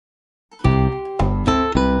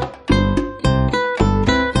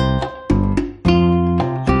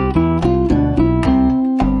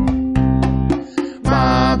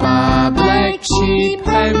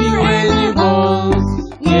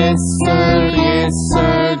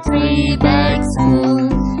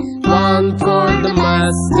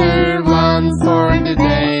master, one for the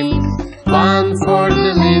dame, one for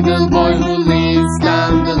the little boy who lives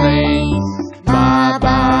down the lane. Baa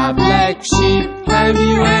baa, black sheep, have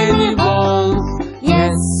you any wool?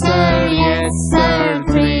 Yes sir,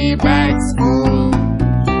 3 bags full.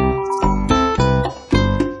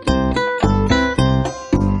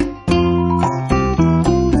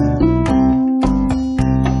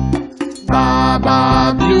 Baa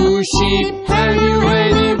baa, blue sheep, have you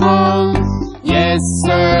any wool? Yes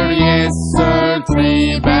sir,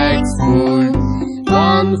 3 bags full.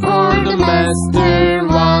 One for the master,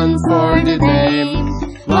 one for the dame,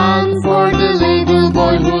 one for the little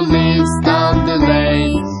boy who lives down the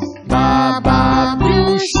lane. Baa baa,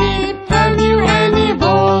 blue sheep, have you any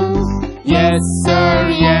wool? Yes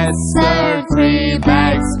sir, 3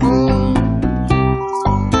 bags full.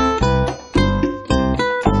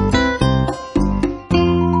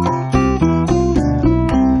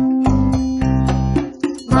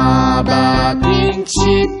 Baa baa, pink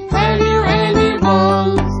sheep, have you any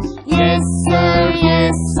wool? Yes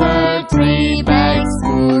sir, 3 bags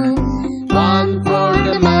full. One for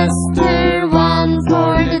the master, one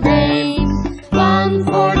for the dame, one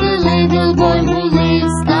for the little boy who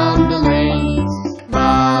lives down the lane.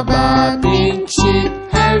 Baa baa, pink sheep,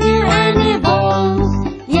 have you any wool?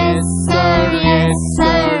 Yes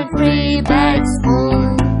sir, 3 bags full.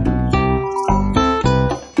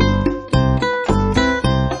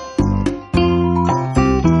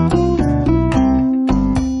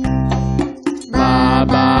 Baa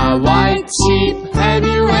baa, white sheep, have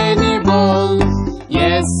you any wool?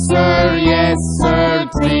 Yes sir,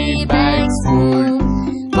 3 bags full.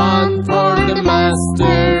 One for the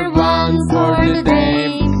master, one for the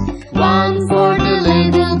dame, one for the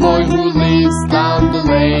little boy who lives down the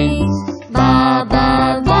lane. Baa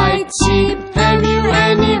baa, white sheep, have you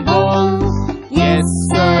any wool? Yes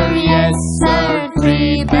sir,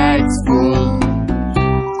 3 bags full.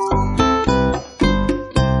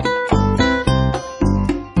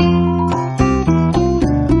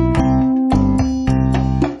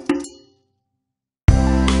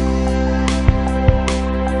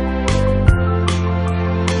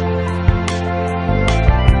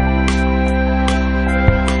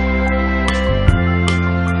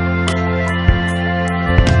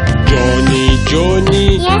 Johny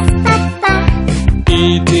Johny, Yes, Papa.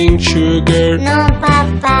 eating sugar, No,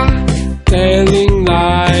 Papa. telling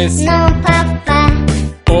lies. No, Papa.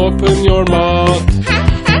 Open your mouth.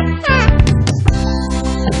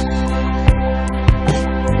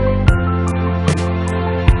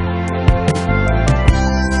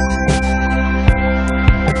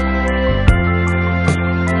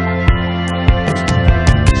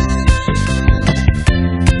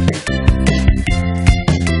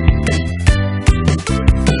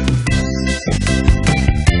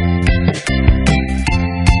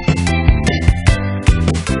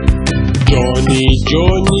 Johny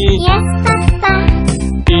Johny, Yes, Papa.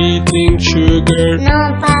 eating sugar, No,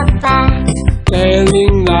 Papa.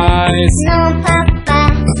 telling lies. No, Papa.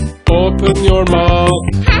 Open your mouth.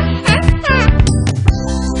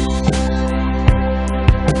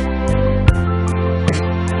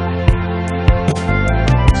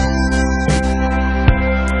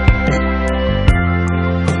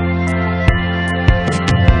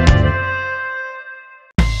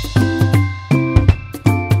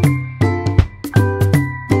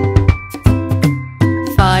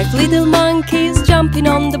 Five little monkeys jumping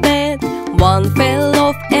on the bed. One fell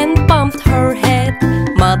off and bumped her head.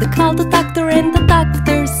 Mother called the doctor and the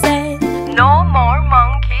doctor said, "No more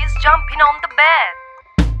monkeys jumping on the bed."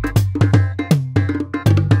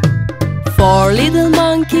 Four little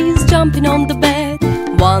monkeys jumping on the bed.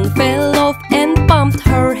 One fell off and bumped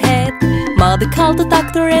her head. Mother called the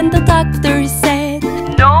doctor and the doctor said,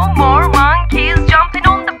 "No more monkeys jumping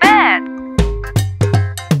on the bed."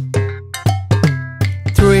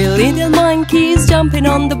 Three little monkeys jumping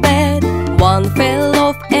on the bed. One fell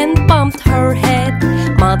off and bumped her head.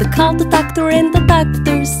 Mother called the doctor and the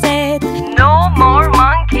doctor said, "No more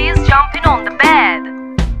monkeys jumping on the bed."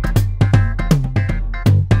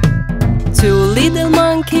 Two little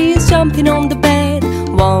monkeys jumping on the bed.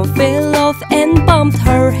 One fell off and bumped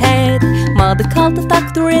her head. Mother called the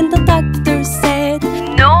doctor and the doctor said,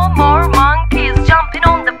 "No more monkeys jumping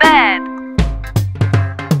on the bed."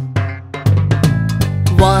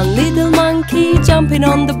 One little monkey jumping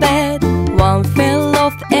on the bed. One fell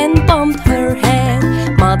off and bumped her head.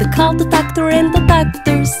 Mother called the doctor and the doctor